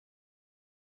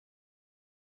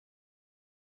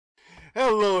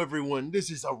Hello everyone,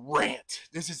 this is a rant.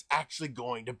 This is actually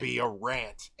going to be a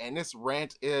rant. And this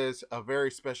rant is a very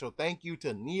special thank you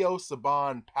to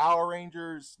Neo-Sabans Power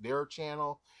Rangers, their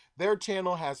channel. Their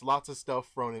channel has lots of stuff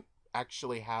from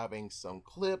actually having some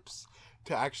clips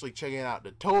to actually checking out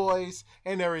the toys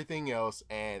and everything else.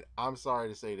 And I'm sorry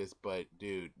to say this, but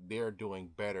dude, they're doing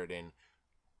better than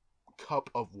Cup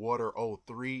of Water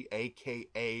 03,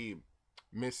 aka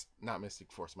not Mystic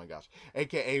Force, my gosh,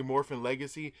 aka Morphin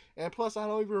Legacy. And plus, I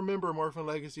don't even remember Morphin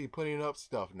Legacy putting up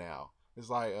stuff now. It's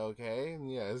like, okay,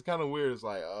 yeah, it's kind of weird. It's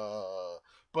like,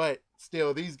 but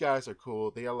still, these guys are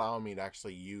cool. They allow me to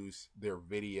actually use their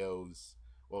videos,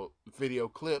 well, video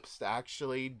clips to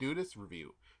actually do this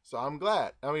review. So I'm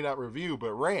glad. I mean, not review,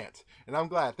 but rant. And I'm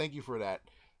glad. Thank you for that.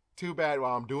 Too bad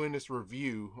while I'm doing this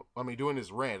review, doing this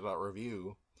rant, not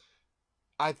review,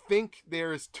 I think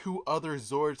there's two other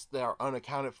Zords that are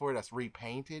unaccounted for that's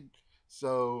repainted.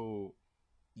 So,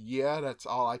 yeah, that's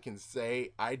all I can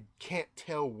say. I can't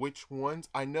tell which ones.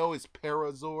 I know it's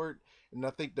Parazord, and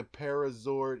I think the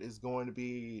Parazord is going to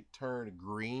be turned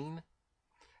green.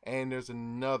 And there's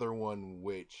another one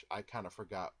which I kind of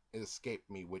forgot. It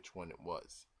escaped me which one it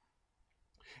was.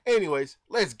 Anyways,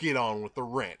 let's get on with the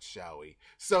rant, shall we?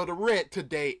 So the rant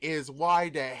today is, why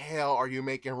the hell are you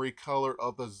making recolor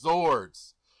of the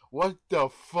Zords? What the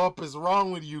fuck is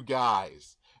wrong with you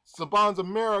guys? Sabans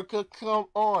America, come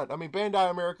on. Bandai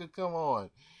America, come on.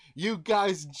 You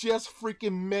guys just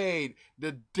freaking made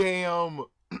the damn,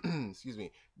 excuse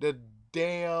me, the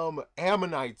damn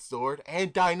Ammonite Zord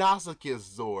and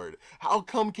Dinosaurus Zord. How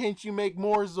come can't you make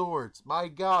more Zords? My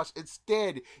gosh,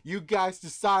 instead, you guys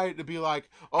decided to be like,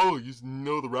 oh, you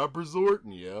know the rapper Zord?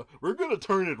 Yeah, we're gonna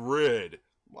turn it red.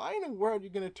 Why in the world are you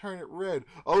gonna turn it red?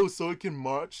 Oh, so it can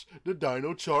match the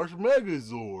Dino Charge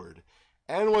Megazord.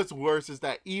 And what's worse is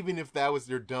that even if that was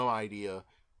their dumb idea,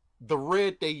 the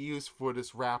red they use for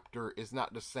this raptor is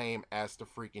not the same as the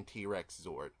freaking T-Rex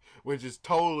Zord. Which is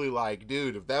totally like,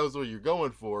 dude, if that was what you're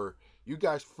going for, you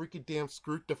guys freaking damn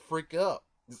screwed the frick up.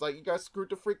 It's like you guys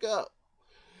screwed the frick up.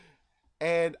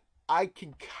 And I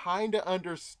can kind of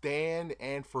understand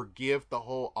and forgive the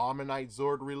whole Ammonite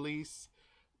Zord release.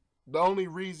 The only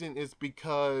reason is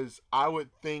because I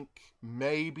would think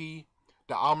maybe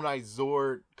the Ammonite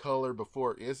Zord color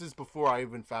before, this is before I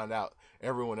even found out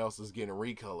everyone else is getting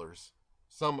recolors.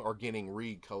 Some are getting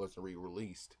recolors and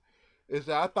re-released. Is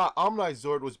that I thought Ammonite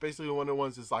Zord was basically one of the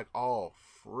ones that's like, oh,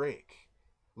 frick.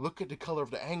 Look at the color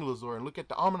of the Anglozord and look at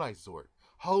the Ammonite Zord.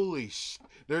 Holy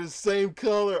they're the same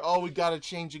color. Oh, we gotta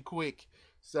change it quick.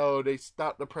 So they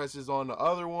stopped the presses on the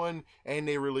other one and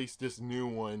they released this new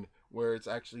one where it's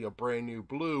actually a brand new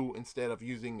blue instead of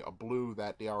using a blue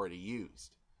that they already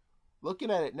used.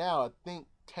 Looking at it now, I think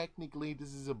technically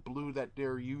this is a blue that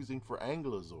they're using for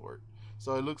Anglozord.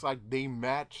 So it looks like they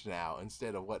match now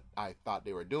instead of what I thought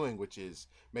they were doing, which is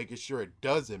making sure it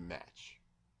doesn't match.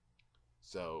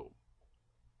 So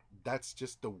that's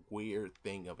just the weird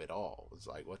thing of it all. It's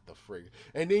like, what the frig?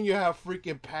 And then you have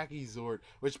freaking Pachysord,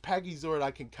 which Pachysord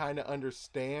I can kind of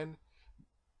understand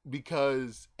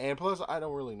because, and plus I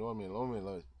don't really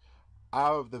know.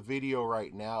 I have the video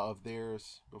right now of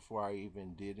theirs before I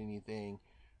even did anything.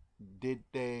 Did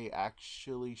they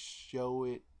actually show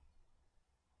it?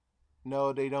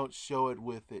 No, they don't show it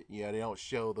with it. Yeah, they don't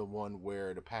show the one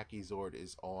where the Pachysord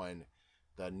is on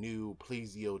the new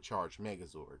Plesio Charge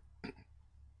Megazord.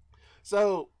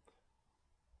 So,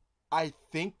 I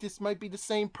think this might be the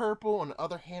same purple. On the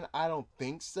other hand, I don't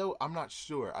think so. I'm not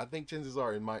sure. I think chances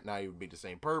are it might not even be the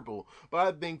same purple. But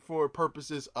I think for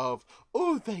purposes of,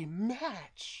 oh, they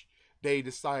match, they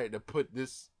decided to put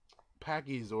this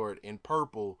Pachysord in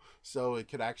purple so it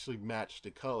could actually match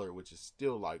the color, which is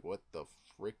still like, what the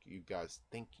frick you guys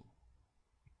thinking?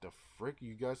 What the frick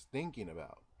you guys thinking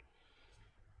about?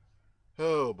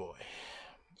 Oh, boy.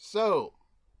 So,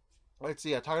 let's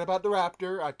see, I talked about the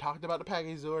Raptor, I talked about the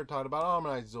Pachysord, I talked about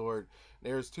Ammonite Zord.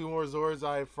 There's two more Zords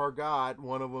I forgot.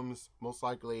 One of them's most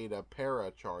likely the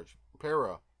Parazord,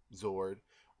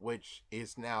 which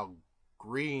is now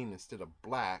green instead of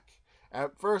black.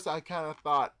 At first I kind of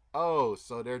thought, oh,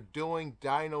 so they're doing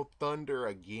Dino Thunder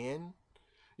again?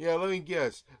 Yeah, let me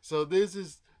guess.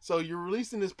 So you're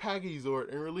releasing this Pachysord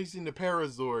and releasing the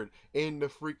Parazord in the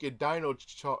freaking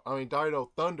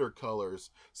Dino Thunder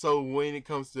colors. So when it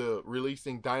comes to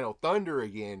releasing Dino Thunder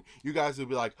again, you guys will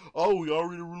be like, oh, we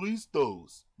already released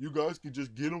those. You guys can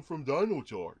just get them from Dino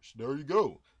Charge. There you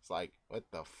go. It's like, what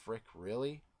the frick?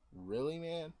 Really? Really,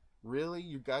 man? Really?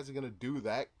 You guys are going to do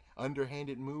that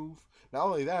underhanded move? Not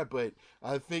only that, but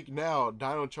I think now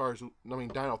Dino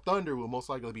Thunder will most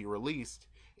likely be released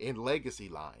in Legacy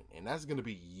line, and that's going to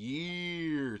be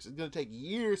years. It's going to take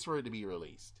years for it to be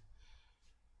released.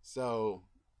 So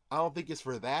I don't think it's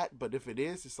for that, but if it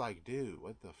is, it's like, dude,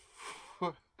 what the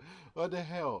what the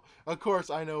hell? Of course,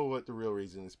 I know what the real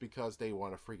reason is, because they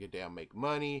want to freaking damn make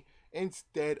money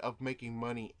instead of making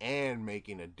money and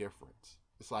making a difference.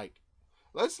 It's like,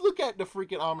 let's look at the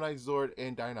freaking Ammonite Zord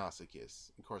and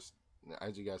Dinosaurus. Of course,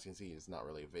 as you guys can see, it's not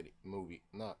really a video movie,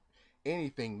 not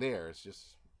anything there. It's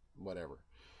just whatever.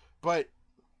 But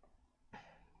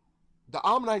the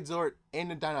Ammonite Zord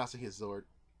and the Dinosaurus Zord,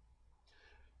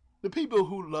 the people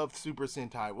who love Super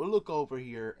Sentai will look over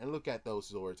here and look at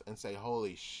those Zords and say,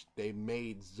 holy they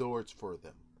made Zords for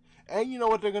them. And you know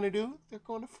what they're going to do? They're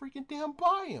going to freaking damn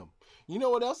buy them. You know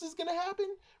what else is going to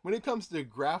happen? When it comes to the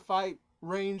Graphite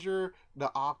Ranger,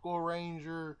 the Aqua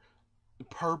Ranger, the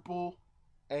Purple,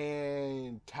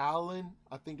 and Talon.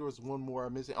 I think there was one more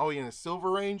I'm missing. Oh, yeah, and the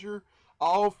Silver Ranger.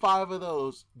 All 5 of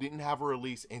those didn't have a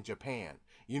release in Japan.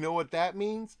 You know what that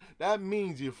means? That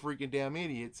means, you freaking damn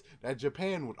idiots, that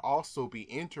Japan would also be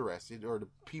interested, or the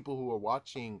people who are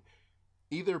watching,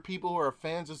 either people who are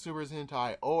fans of Super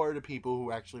Sentai or the people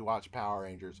who actually watch Power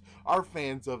Rangers are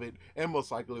fans of it, and most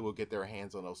likely will get their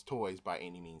hands on those toys by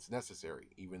any means necessary,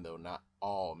 even though not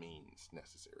all means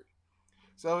necessary.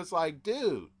 So it's like,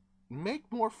 dude, make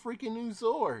more freaking new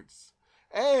Zords.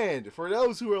 And for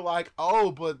those who are like,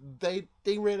 oh, but they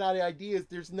ran out of ideas,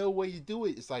 there's no way you do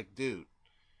it. It's like, dude,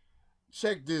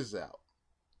 check this out.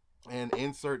 And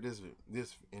insert this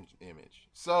image.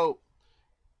 So,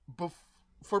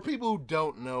 for people who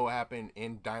don't know what happened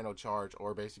in Dino Charge,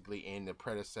 or basically in the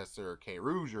predecessor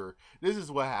K-Rouger, this is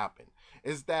what happened.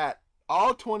 Is that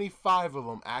all 25 of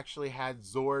them actually had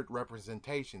Zord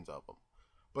representations of them.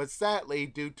 But sadly,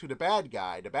 due to the bad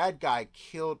guy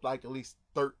killed like at least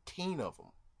 13 of them.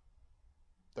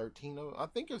 13 of them? I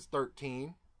think it was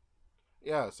 13.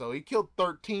 Yeah, so he killed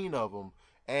 13 of them.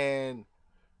 And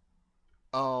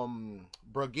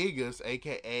Bragigas,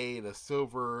 aka the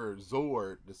Silver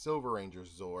Zord, the Silver Ranger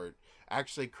Zord,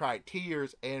 actually cried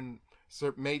tears and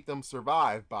made them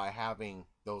survive by having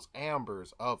those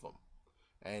ambers of them.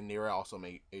 And they were also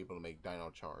able to make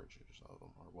Dino Chargers of them,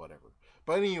 or whatever.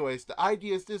 But anyways, the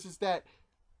idea is this, is that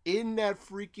in that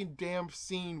freaking damn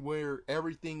scene where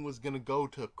everything was going to go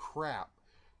to crap,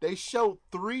 they showed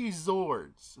 3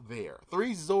 Zords there.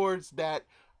 3 Zords that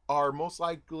are most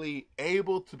likely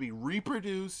able to be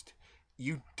reproduced.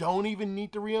 You don't even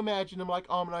need to reimagine them like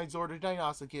Ammonite Zord or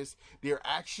Dinosaurus. They're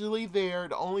actually there.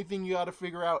 The only thing you got to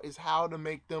figure out is how to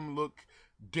make them look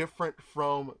different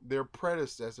from their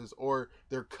predecessors or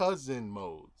their cousin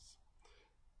modes.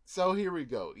 So here we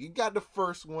go. You got the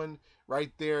first one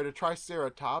right there, the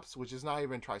Triceratops, which is not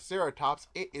even Triceratops.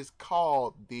 It is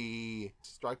called the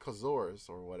Strichosaurus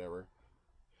or whatever.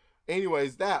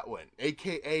 Anyways, that one,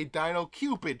 aka Dino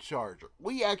Cupid Charger.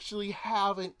 We actually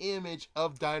have an image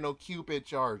of Dino Cupid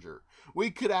Charger. We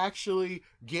could actually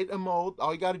get a mold.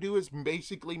 All you got to do is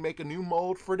basically make a new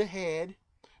mold for the head.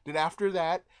 Then after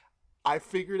that, I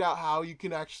figured out how you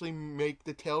can actually make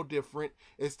the tail different.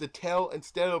 It's the tail,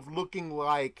 instead of looking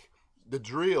like the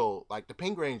drill, like the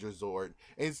Pink Ranger Zord,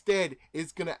 instead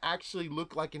it's going to actually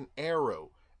look like an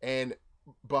arrow. And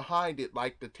behind it,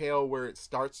 like the tail where it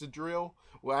starts the drill,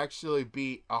 will actually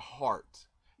be a heart.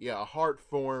 Yeah, a heart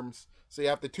forms. So you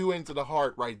have the 2 ends of the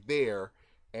heart right there.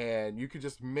 And you can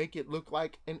just make it look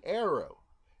like an arrow.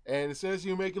 And as soon as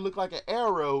you make it look like an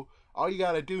arrow, all you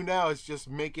gotta do now is just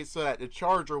make it so that the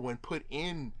charger, when put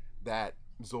in that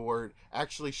Zord,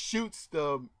 actually shoots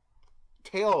the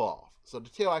tail off. So the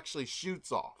tail actually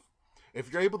shoots off.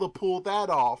 If you're able to pull that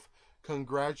off,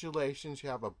 congratulations, you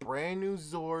have a brand new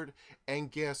Zord. And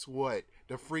guess what?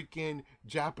 The freaking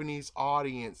Japanese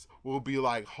audience will be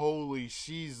like, holy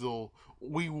shizzle,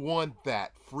 we want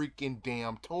that freaking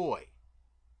damn toy.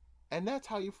 And that's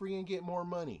how you freaking get more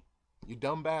money. You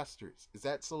dumb bastards. Is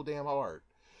that so damn hard?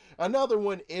 Another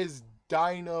one is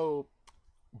Dino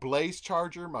Blaze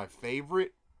Charger, my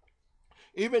favorite.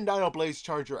 Even Dino Blaze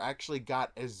Charger actually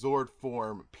got a Zord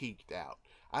form peeked out.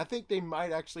 I think they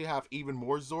might actually have even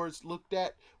more Zords looked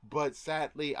at, but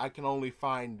sadly I can only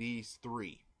find these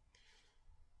 3.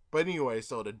 But anyway,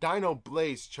 so the Dino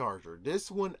Blaze Charger.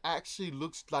 This one actually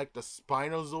looks like the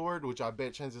Spinozord, which I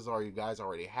bet chances are you guys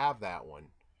already have that one.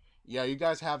 Yeah, you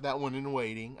guys have that one in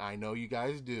waiting. I know you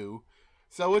guys do.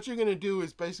 So what you're going to do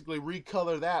is basically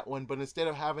recolor that one, but instead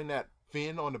of having that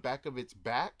fin on the back of its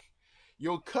back,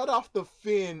 you'll cut off the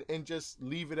fin and just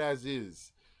leave it as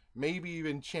is. Maybe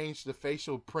even change the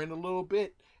facial print a little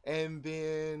bit, and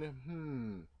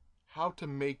then, how to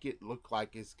make it look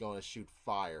like it's going to shoot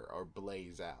fire or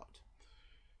blaze out.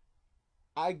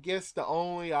 I guess the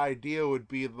only idea would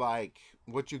be like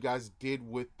what you guys did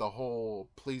with the whole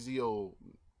plesio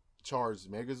charged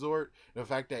Megazord. The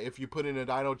fact that if you put in a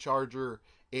Dino Charger,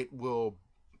 it will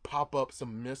pop up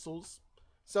some missiles.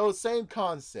 So same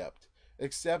concept,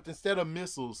 except instead of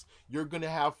missiles, you're gonna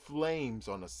have flames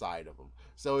on the side of him.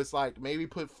 So it's like maybe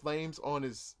put flames on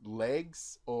his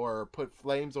legs, or put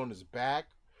flames on his back,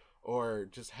 or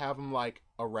just have him like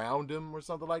around him or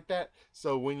something like that.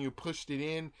 So when you pushed it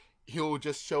in, he'll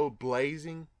just show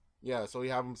blazing. Yeah, so he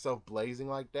have himself blazing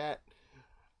like that.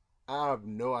 I have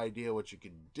no idea what you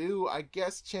could do. I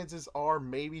guess chances are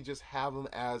maybe just have him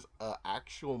as a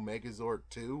actual Megazord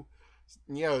too.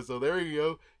 Yeah, so there you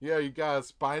go. Yeah, you got a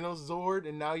Spinal Zord,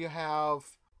 and now you have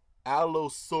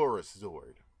Allosaurus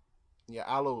Zord. Yeah,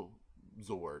 Allo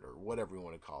Zord, or whatever you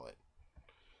want to call it.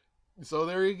 So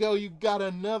there you go. You got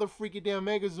another freaking damn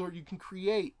Megazord you can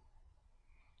create.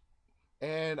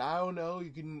 And I don't know,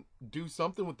 you can do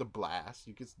something with the blast.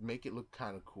 You can make it look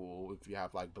kind of cool if you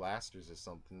have like blasters or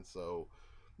something. So,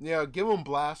 yeah, give them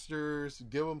blasters,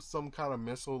 give them some kind of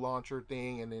missile launcher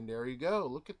thing, and then there you go.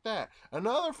 Look at that.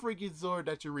 Another freaking Zord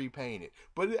that you repainted.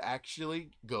 But it actually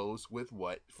goes with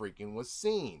what freaking was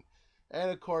seen.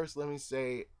 And of course, let me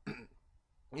say,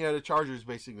 yeah, the Chargers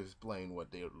basically explain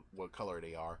what color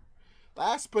they are.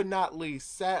 Last but not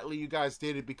least, sadly, you guys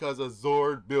did it because of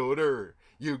Zord Builder.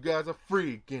 You guys are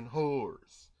freaking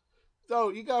whores. So,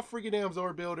 you got freaking damn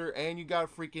Zord Builder, and you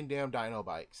got freaking damn Dino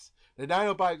Bikes. The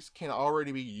Dino Bikes can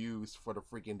already be used for the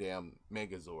freaking damn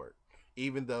Megazord.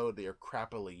 Even though they're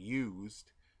crappily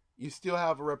used, you still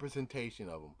have a representation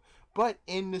of them. But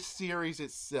in the series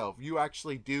itself, you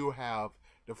actually do have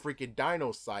the freaking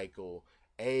Dino Cycle,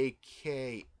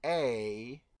 aka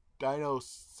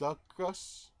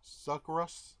Dinosaurus.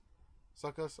 Suckus.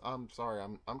 I'm sorry,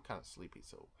 I'm kind of sleepy,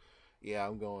 so yeah,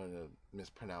 I'm going to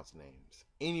mispronounce names.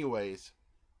 Anyways,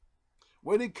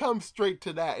 when it comes straight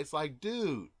to that, it's like,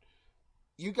 dude,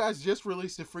 you guys just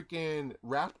released a freaking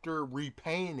Raptor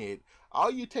repainted. All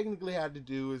you technically had to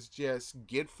do is just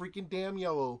get freaking damn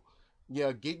yellow.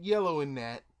 Yeah, get yellow in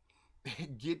that.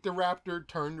 Get the Raptor,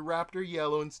 turn the Raptor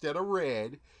yellow instead of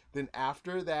red. Then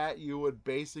after that, you would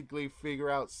basically figure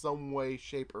out some way,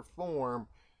 shape, or form.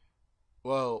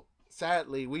 Well,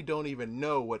 sadly, we don't even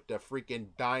know what the freaking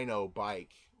Dino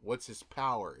bike, what's his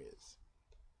power is.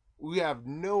 We have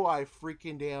no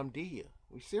freaking damn idea.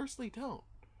 We seriously don't.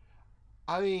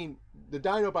 I mean, the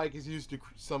Dino bike is used to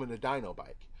summon the Dino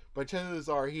bike, but chances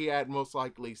are he had most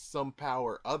likely some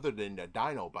power other than the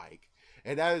Dino bike,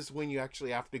 and that is when you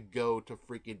actually have to go to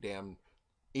freaking damn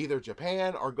either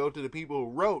Japan or go to the people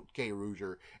who wrote K.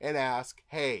 Rouger and ask,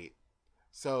 hey,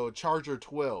 so Charger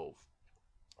 12,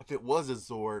 if it was a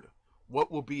Zord,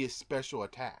 what will be his special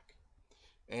attack?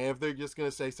 And if they're just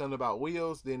gonna say something about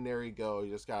wheels, then there you go.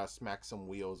 You just gotta smack some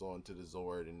wheels onto the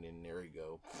Zord, and then there you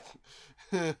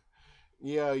go.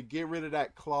 Yeah, get rid of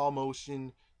that claw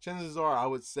motion. Chances are, I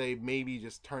would say maybe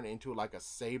just turn it into like a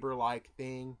saber-like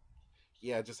thing.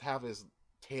 Yeah, just have his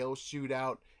tail shoot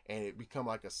out and it become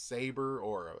like a saber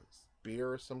or a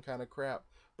spear or some kind of crap.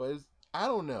 But I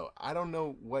don't know. I don't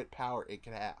know what power it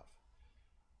could have.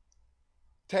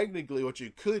 Technically, what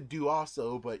you could do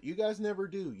also, but you guys never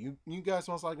do. You guys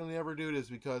most likely never do this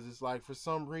because it's like for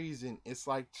some reason it's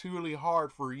like truly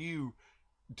hard for you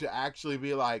to actually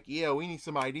be like, yeah, we need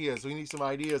some ideas. We need some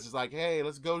ideas. It's like, hey,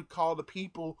 let's go call the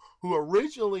people who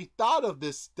originally thought of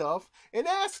this stuff and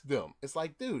ask them. It's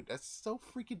like, dude, that's so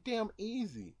freaking damn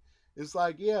easy. It's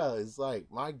like, yeah, it's like,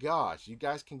 my gosh, you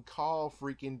guys can call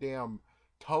freaking damn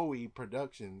Toei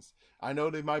Productions. I know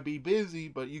they might be busy,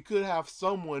 but you could have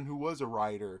someone who was a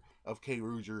writer of K.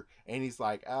 Rouger and he's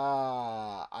like,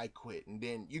 I quit. And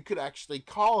then you could actually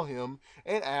call him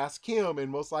and ask him,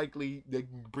 and most likely they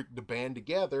can bring the band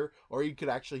together, or he could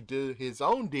actually do his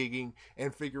own digging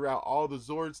and figure out all the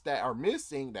Zords that are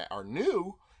missing, that are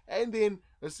new, and then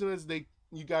as soon as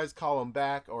you guys call him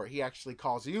back, or he actually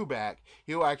calls you back,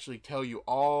 he'll actually tell you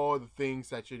all the things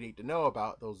that you need to know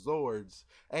about those Zords,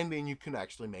 and then you can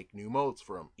actually make new molds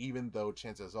for them, even though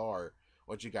chances are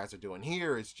what you guys are doing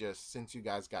here is just, since you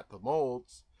guys got the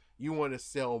molds, you want to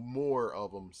sell more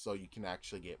of them so you can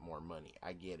actually get more money.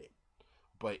 I get it.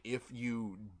 But if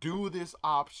you do this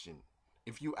option,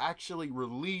 if you actually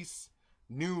release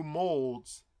new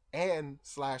molds and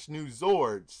 / new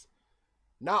Zords,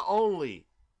 not only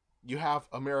you have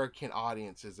American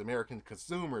audiences, American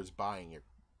consumers buying your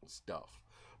stuff,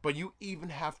 but you even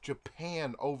have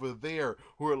Japan over there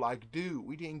who are like, dude,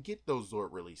 we didn't get those Zord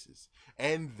releases.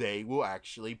 And they will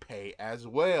actually pay as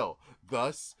well.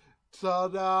 Thus,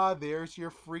 ta-da, there's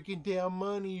your freaking damn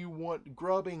money you want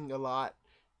grubbing a lot.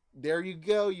 There you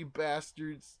go, you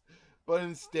bastards. But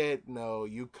instead, no,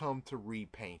 you come to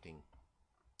repainting.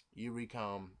 You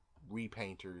become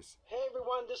repainters. Hey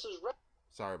everyone, this is Rant.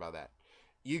 Sorry about that.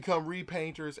 You become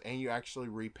repainters and you actually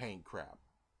repaint crap.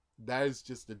 That is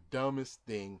just the dumbest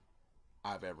thing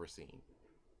I've ever seen.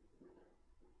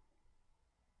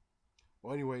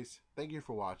 Well, anyways, thank you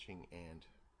for watching, and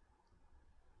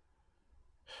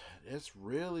this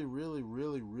really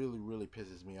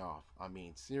pisses me off. I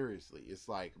mean, seriously, it's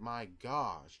like, my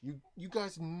gosh, you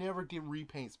guys never did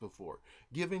repaints before.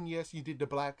 Given, yes, you did the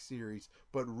Black series,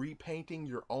 but repainting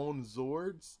your own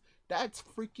Zords? That's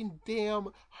freaking damn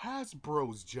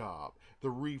Hasbro's job. The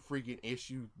freaking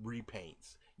issue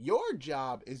repaints. Your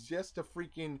job is just to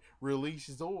freaking release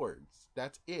Zords.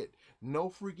 That's it. No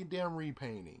freaking damn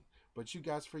repainting. But you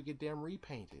guys freaking damn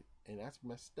repainted, and that's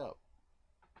messed up.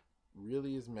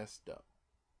 Really is messed up.